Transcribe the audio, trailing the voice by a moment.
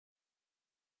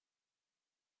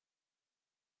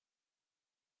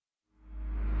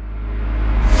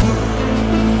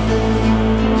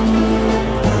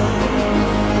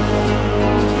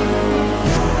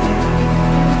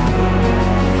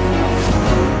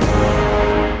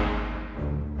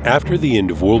After the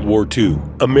end of World War II,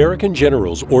 American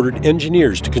generals ordered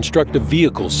engineers to construct a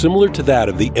vehicle similar to that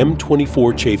of the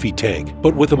M24 Chaffee tank,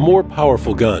 but with a more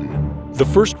powerful gun. The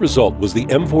first result was the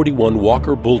M41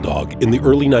 Walker Bulldog in the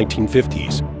early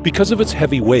 1950s. Because of its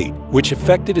heavy weight, which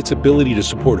affected its ability to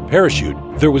support a parachute,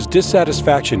 there was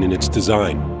dissatisfaction in its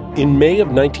design. In May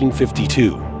of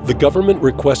 1952, the government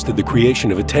requested the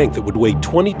creation of a tank that would weigh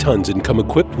 20 tons and come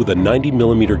equipped with a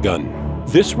 90mm gun.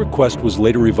 This request was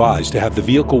later revised to have the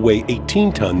vehicle weigh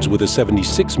 18 tons with a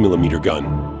 76mm gun.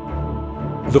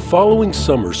 The following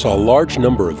summer saw a large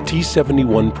number of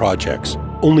T71 projects.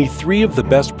 Only 3 of the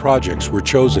best projects were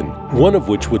chosen, one of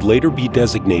which would later be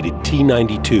designated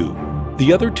T92.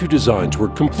 The other 2 designs were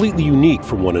completely unique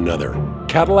from one another.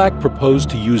 Cadillac proposed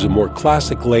to use a more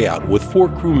classic layout with 4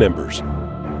 crew members.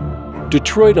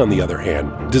 Detroit, on the other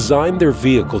hand, designed their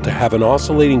vehicle to have an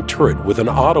oscillating turret with an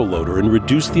autoloader and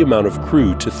reduce the amount of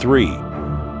crew to 3.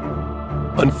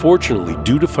 Unfortunately,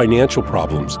 due to financial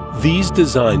problems, these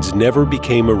designs never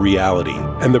became a reality,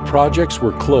 and the projects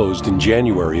were closed in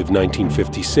January of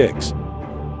 1956.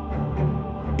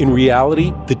 In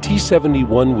reality, the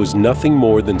T71 was nothing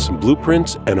more than some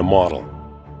blueprints and a model.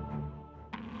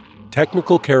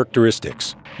 Technical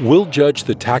characteristics. We'll judge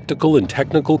the tactical and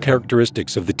technical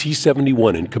characteristics of the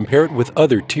T71 and compare it with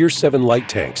other Tier 7 light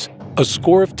tanks. A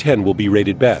score of 10 will be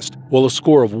rated best, while a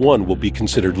score of 1 will be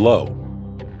considered low.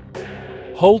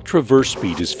 Hull traverse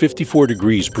speed is 54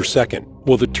 degrees per second,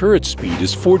 while the turret speed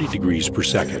is 40 degrees per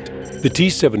second. The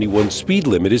T71 speed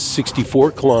limit is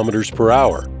 64 kilometers per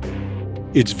hour.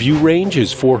 Its view range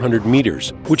is 400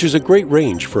 meters, which is a great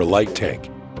range for a light tank.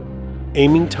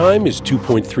 Aiming time is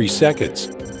 2.3 seconds.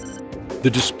 The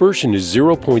dispersion is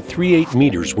 0.38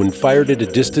 meters when fired at a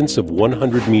distance of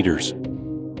 100 meters.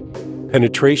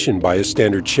 Penetration by a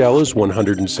standard shell is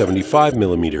 175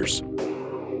 millimeters.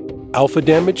 Alpha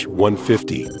damage,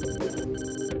 150.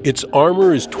 Its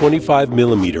armor is 25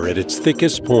 millimeter at its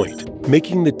thickest point,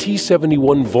 making the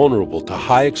T71 vulnerable to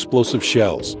high explosive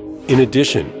shells. In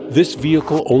addition, this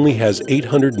vehicle only has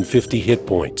 850 hit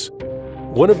points.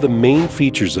 One of the main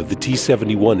features of the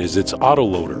T71 is its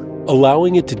autoloader,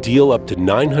 allowing it to deal up to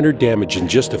 900 damage in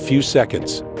just a few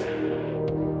seconds.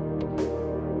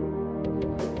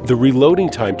 The reloading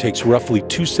time takes roughly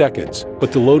 2 seconds,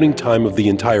 but the loading time of the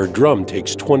entire drum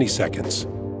takes 20 seconds.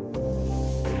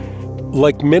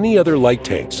 Like many other light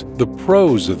tanks, the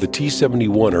pros of the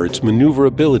T71 are its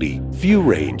maneuverability, view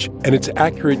range, and its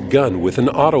accurate gun with an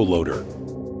autoloader.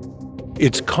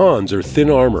 Its cons are thin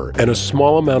armor and a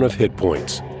small amount of hit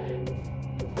points.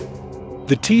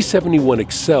 The T71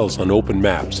 excels on open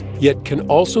maps, yet can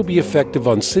also be effective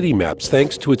on city maps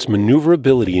thanks to its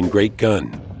maneuverability and great gun.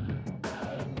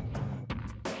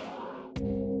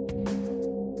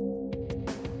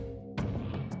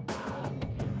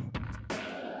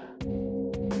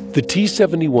 The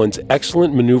T71's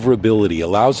excellent maneuverability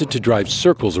allows it to drive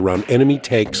circles around enemy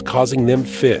tanks, causing them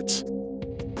fits.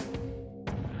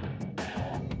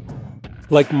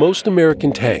 Like most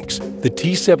American tanks, the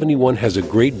T71 has a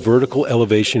great vertical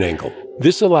elevation angle.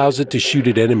 This allows it to shoot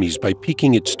at enemies by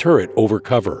peaking its turret over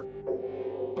cover.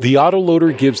 The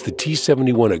autoloader gives the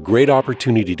T71 a great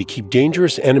opportunity to keep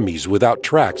dangerous enemies without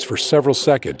tracks for several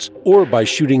seconds, or by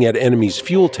shooting at enemies'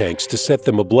 fuel tanks to set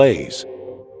them ablaze.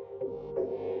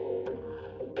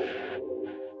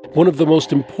 One of the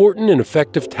most important and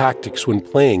effective tactics when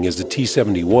playing as the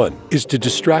T71 is to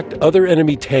distract other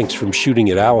enemy tanks from shooting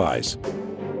at allies.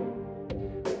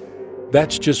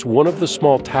 That's just one of the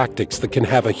small tactics that can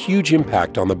have a huge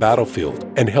impact on the battlefield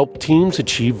and help teams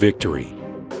achieve victory.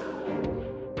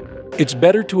 It's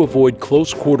better to avoid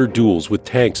close-quarter duels with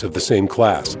tanks of the same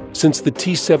class, since the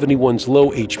T71's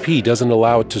low HP doesn't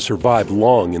allow it to survive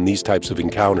long in these types of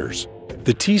encounters.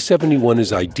 The T71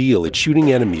 is ideal at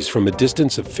shooting enemies from a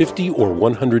distance of 50 or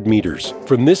 100 meters.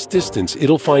 From this distance,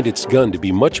 it'll find its gun to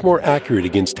be much more accurate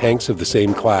against tanks of the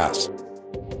same class.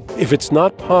 If it's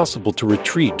not possible to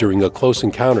retreat during a close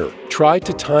encounter, try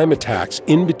to time attacks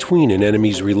in between an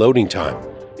enemy's reloading time.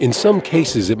 In some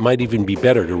cases, it might even be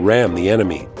better to ram the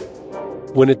enemy.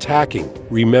 When attacking,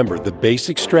 remember the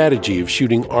basic strategy of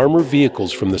shooting armored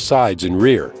vehicles from the sides and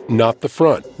rear, not the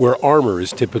front, where armor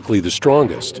is typically the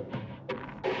strongest.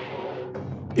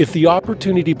 If the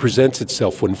opportunity presents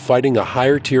itself when fighting a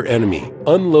higher-tier enemy,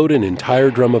 unload an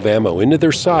entire drum of ammo into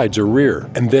their sides or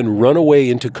rear, and then run away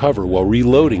into cover while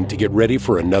reloading to get ready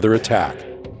for another attack.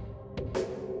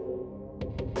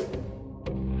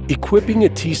 Equipping a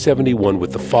T71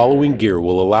 with the following gear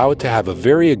will allow it to have a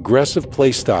very aggressive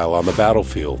playstyle on the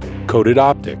battlefield: coated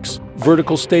optics,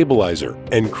 vertical stabilizer,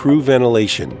 and crew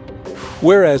ventilation.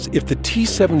 Whereas if the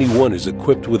T71 is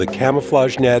equipped with a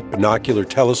camouflage net, binocular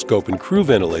telescope, and crew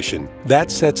ventilation, that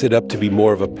sets it up to be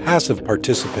more of a passive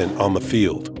participant on the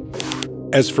field.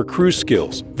 As for crew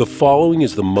skills, the following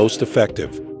is the most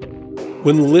effective.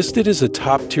 When listed as a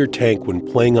top-tier tank when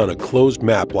playing on a closed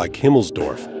map like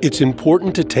Himmelsdorf, it's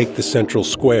important to take the central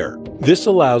square. This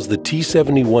allows the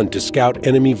T71 to scout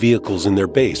enemy vehicles in their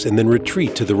base and then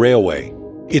retreat to the railway.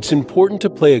 It's important to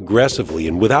play aggressively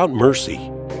and without mercy.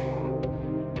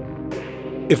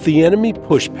 If the enemy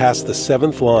push past the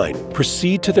 7th line,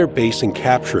 proceed to their base and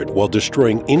capture it while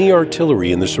destroying any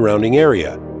artillery in the surrounding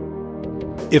area.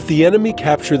 If the enemy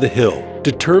capture the hill,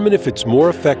 determine if it's more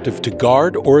effective to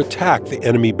guard or attack the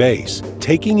enemy base,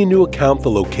 taking into account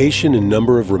the location and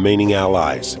number of remaining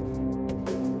allies.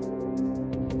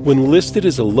 When listed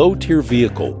as a low-tier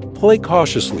vehicle, play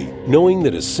cautiously, knowing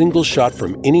that a single shot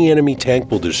from any enemy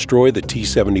tank will destroy the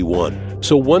T71.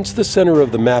 So once the center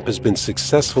of the map has been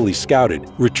successfully scouted,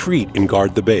 retreat and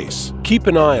guard the base. Keep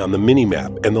an eye on the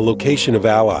minimap and the location of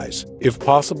allies. If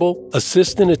possible,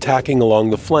 assist in attacking along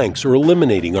the flanks or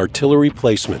eliminating artillery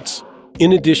placements.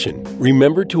 In addition,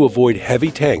 remember to avoid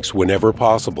heavy tanks whenever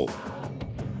possible.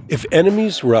 If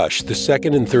enemies rush the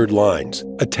 2nd and 3rd lines,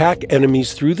 attack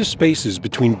enemies through the spaces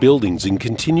between buildings and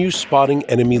continue spotting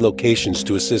enemy locations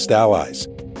to assist allies.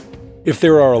 If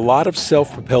there are a lot of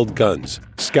self-propelled guns,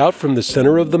 scout from the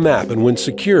center of the map and when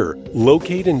secure,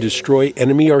 locate and destroy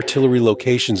enemy artillery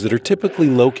locations that are typically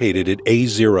located at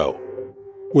A0.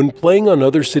 When playing on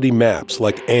other city maps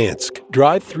like Ansk,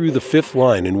 drive through the 5th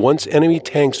line and once enemy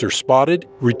tanks are spotted,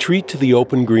 retreat to the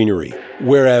open greenery.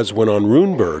 Whereas when on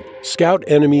Runeberg, scout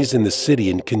enemies in the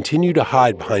city and continue to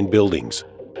hide behind buildings.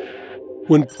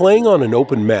 When playing on an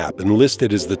open map and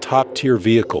listed as the top-tier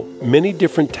vehicle, many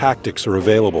different tactics are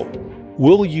available.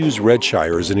 We'll use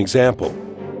Redshire as an example.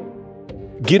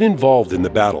 Get involved in the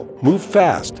battle, move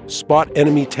fast, spot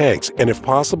enemy tanks, and if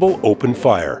possible, open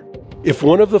fire. If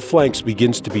one of the flanks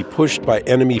begins to be pushed by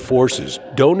enemy forces,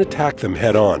 don't attack them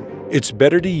head-on. It's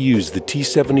better to use the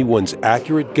T71's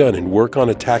accurate gun and work on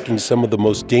attacking some of the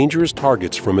most dangerous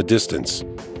targets from a distance.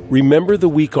 Remember the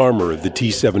weak armor of the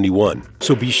T71,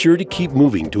 so be sure to keep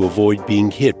moving to avoid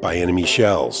being hit by enemy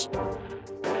shells.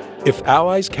 If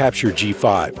allies capture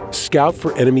G5, scout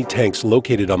for enemy tanks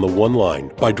located on the 1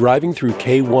 line by driving through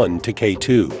K1 to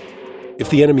K2. If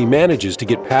the enemy manages to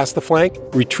get past the flank,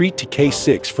 retreat to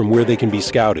K6 from where they can be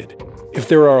scouted. If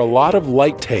there are a lot of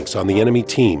light tanks on the enemy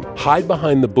team, hide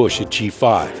behind the bush at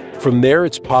G5. From there,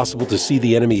 it's possible to see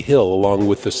the enemy hill along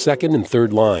with the 2nd and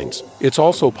 3rd lines. It's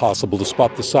also possible to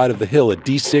spot the side of the hill at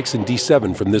D6 and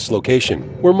D7 from this location,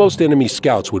 where most enemy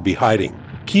scouts would be hiding.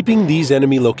 Keeping these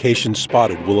enemy locations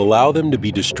spotted will allow them to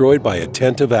be destroyed by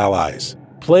attentive allies.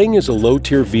 Playing as a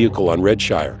low-tier vehicle on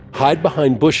Redshire, hide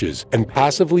behind bushes and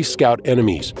passively scout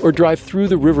enemies or drive through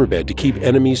the riverbed to keep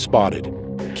enemies spotted.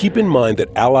 Keep in mind that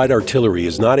Allied artillery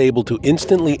is not able to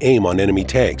instantly aim on enemy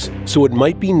tanks, so it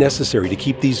might be necessary to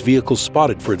keep these vehicles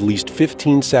spotted for at least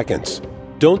 15 seconds.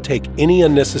 Don't take any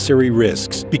unnecessary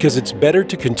risks, because it's better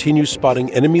to continue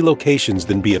spotting enemy locations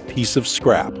than be a piece of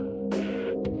scrap.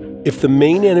 If the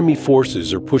main enemy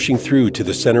forces are pushing through to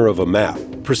the center of a map,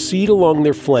 proceed along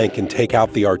their flank and take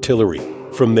out the artillery.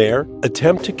 From there,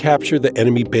 attempt to capture the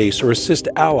enemy base or assist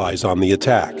allies on the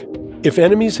attack. If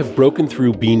enemies have broken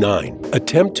through B9,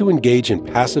 attempt to engage in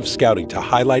passive scouting to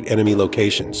highlight enemy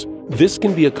locations. This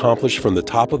can be accomplished from the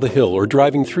top of the hill or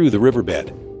driving through the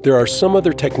riverbed. There are some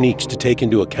other techniques to take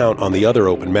into account on the other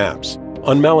open maps.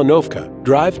 On Malinovka,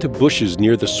 drive to bushes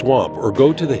near the swamp or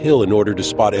go to the hill in order to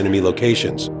spot enemy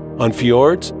locations. On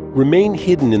Fjords, remain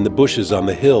hidden in the bushes on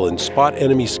the hill and spot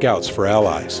enemy scouts for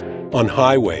allies. On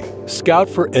Highway, scout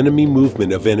for enemy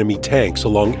movement of enemy tanks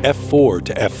along F4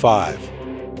 to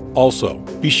F5. Also,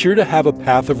 be sure to have a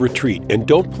path of retreat and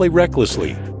don't play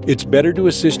recklessly. It's better to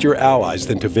assist your allies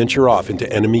than to venture off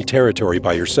into enemy territory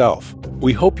by yourself.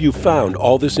 We hope you found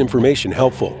all this information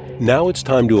helpful. Now it's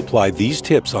time to apply these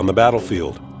tips on the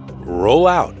battlefield. Roll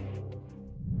out!